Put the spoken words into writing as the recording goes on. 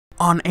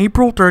On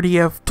April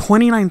 30th,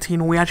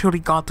 2019, we actually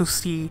got to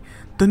see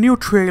the new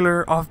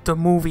trailer of the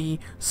movie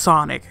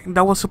Sonic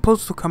that was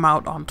supposed to come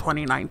out on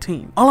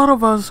 2019. A lot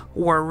of us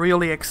were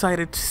really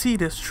excited to see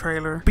this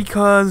trailer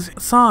because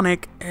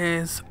Sonic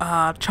is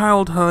a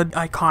childhood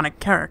iconic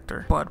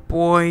character, but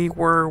boy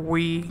were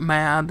we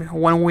mad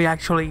when we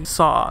actually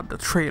saw the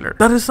trailer.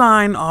 The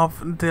design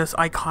of this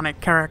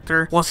iconic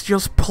character was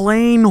just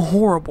plain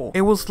horrible.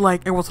 It was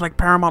like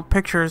Paramount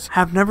Pictures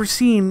have never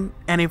seen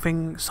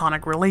anything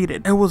Sonic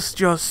related. It was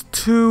just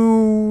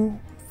too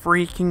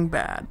freaking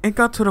bad. It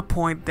got to the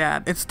point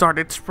that it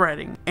started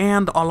spreading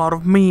and a lot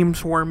of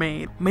memes were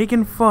made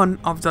making fun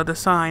of the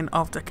design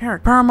of the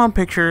character. Paramount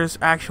Pictures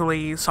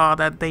actually saw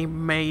that they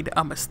made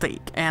a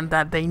mistake and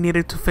that they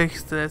needed to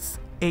fix this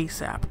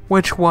ASAP,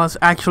 which was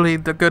actually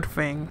the good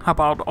thing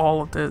about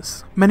all of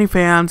this. Many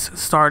fans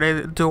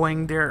started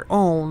doing their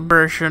own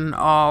version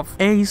of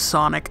a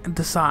Sonic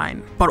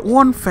design, but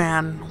one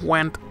fan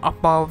went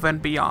above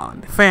and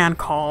beyond. A fan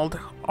called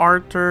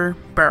Arthur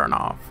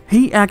Baronoff.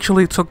 He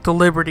actually took the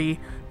liberty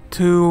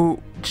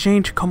to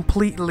change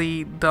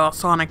completely the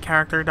Sonic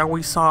character that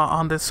we saw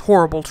on this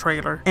horrible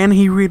trailer, and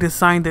he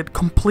redesigned it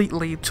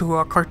completely to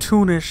a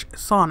cartoonish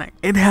Sonic.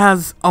 It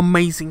has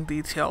amazing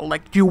detail,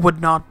 like you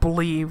would not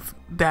believe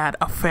that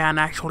a fan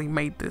actually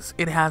made this.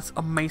 It has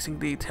amazing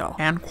detail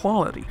and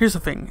quality. Here's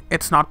the thing,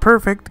 it's not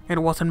perfect. It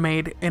wasn't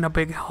made in a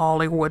big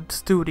Hollywood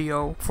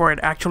studio for it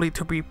actually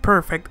to be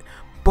perfect,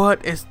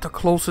 but it's the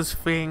closest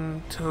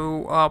thing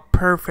to a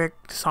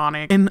perfect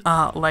Sonic in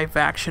a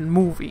live-action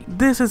movie.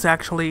 This is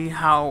actually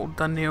how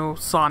the new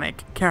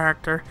Sonic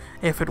character,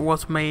 if it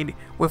was made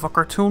with a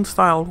cartoon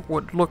style,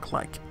 would look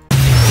like.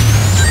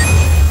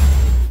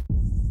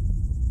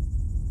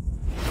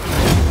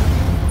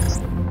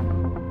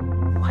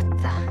 What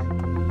the?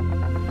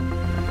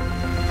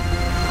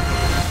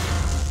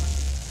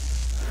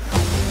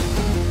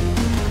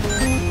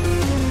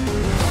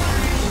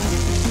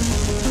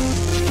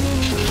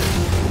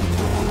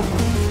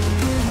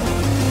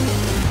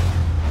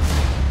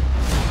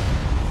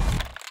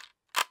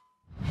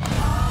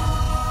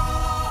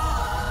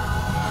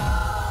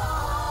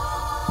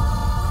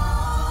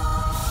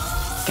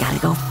 Gotta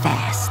go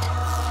fast.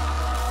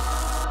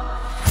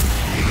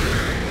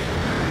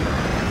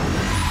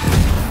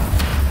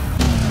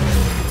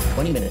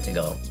 Minutes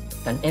ago,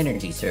 an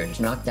energy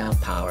surge knocked out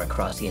power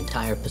across the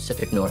entire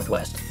Pacific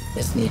Northwest.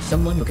 This needs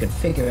someone who can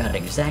figure out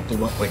exactly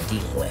what we're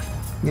dealing with.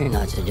 You're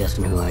not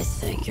suggesting who I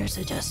think you're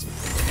suggesting.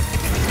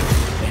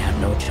 We have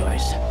no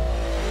choice.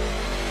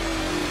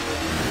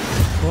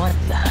 What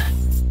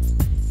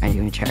the? Are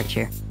you in charge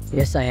here?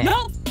 Yes, I am.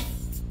 No!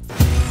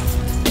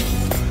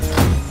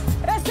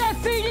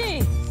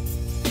 SFPD!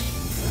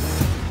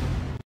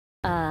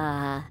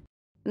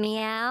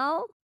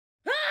 Meow?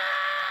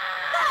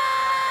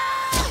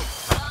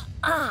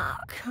 Oh,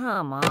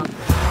 come on.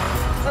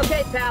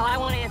 Okay, pal, I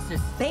want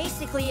answers.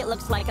 Basically, it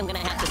looks like I'm gonna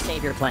have to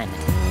save your planet.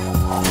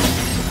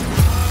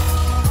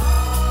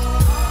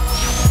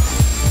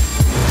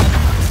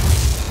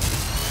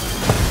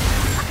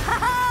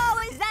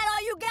 Oh, is that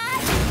all you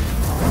got?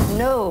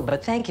 No,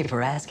 but thank you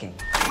for asking.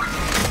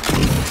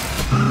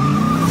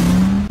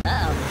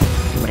 Uh-oh.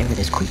 Whatever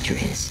this creature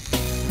is,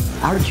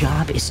 our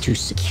job is to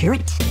secure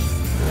it,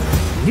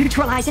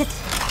 neutralize it,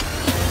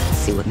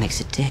 see what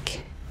makes it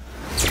tick.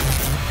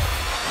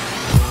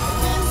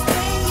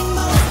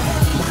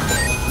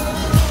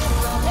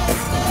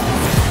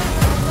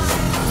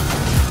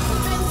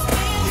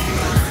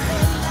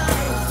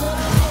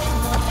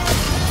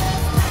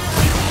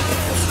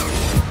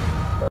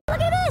 Look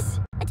at this!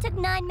 I took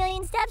 9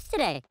 million steps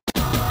today.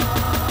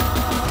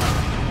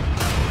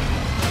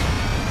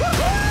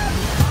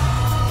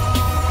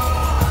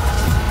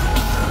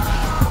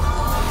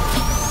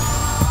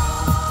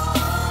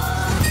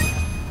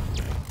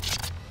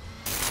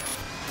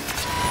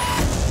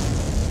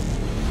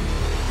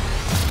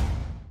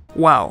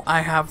 Wow,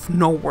 I have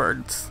no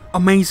words.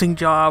 Amazing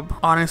job.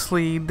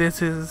 Honestly,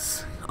 this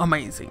is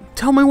amazing.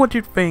 Tell me what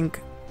you think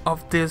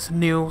of this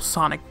new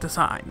Sonic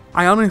design.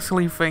 I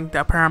honestly think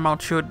that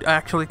Paramount should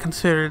actually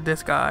consider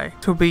this guy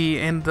to be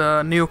in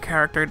the new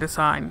character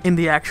design in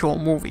the actual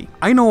movie.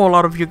 I know a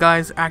lot of you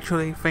guys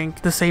actually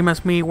think the same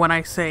as me when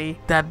I say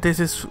that this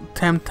is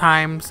 10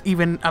 times,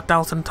 even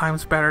 1,000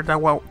 times better than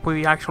what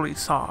we actually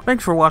saw.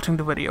 Thanks for watching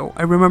the video,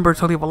 and remember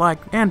to leave a like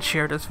and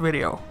share this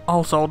video.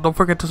 Also, don't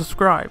forget to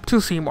subscribe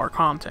to see more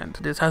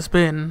content. This has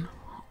been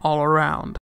All Around.